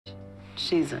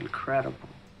She's incredible.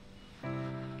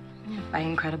 By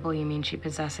incredible, you mean she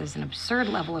possesses an absurd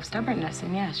level of stubbornness,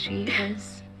 and yes, she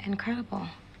is incredible.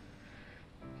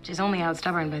 She's only out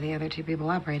stubborn by the other two people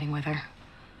operating with her.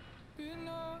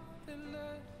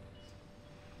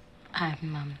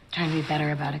 I'm trying to be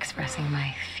better about expressing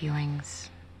my feelings.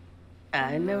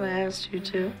 I never asked you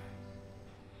to.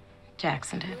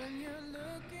 Jackson did.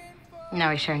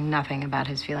 Now he's sharing nothing about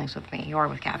his feelings with me or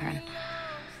with Catherine.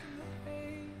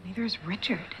 Neither is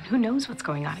Richard, and who knows what's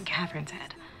going on in Catherine's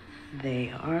head.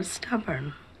 They are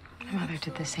stubborn. My mother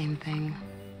did the same thing.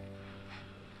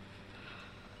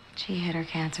 She hid her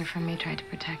cancer from me, tried to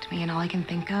protect me, and all I can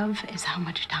think of is how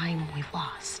much time we've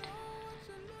lost.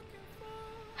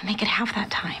 And they could have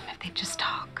that time if they'd just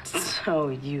talk. So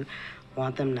you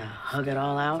want them to hug it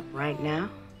all out right now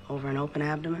over an open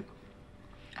abdomen?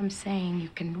 I'm saying you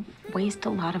can waste a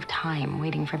lot of time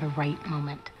waiting for the right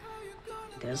moment.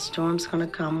 Their storm's gonna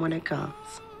come when it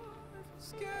comes.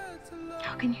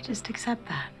 How can you just accept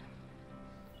that?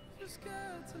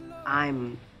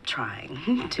 I'm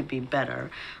trying to be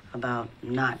better about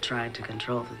not trying to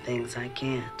control the things I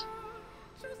can't.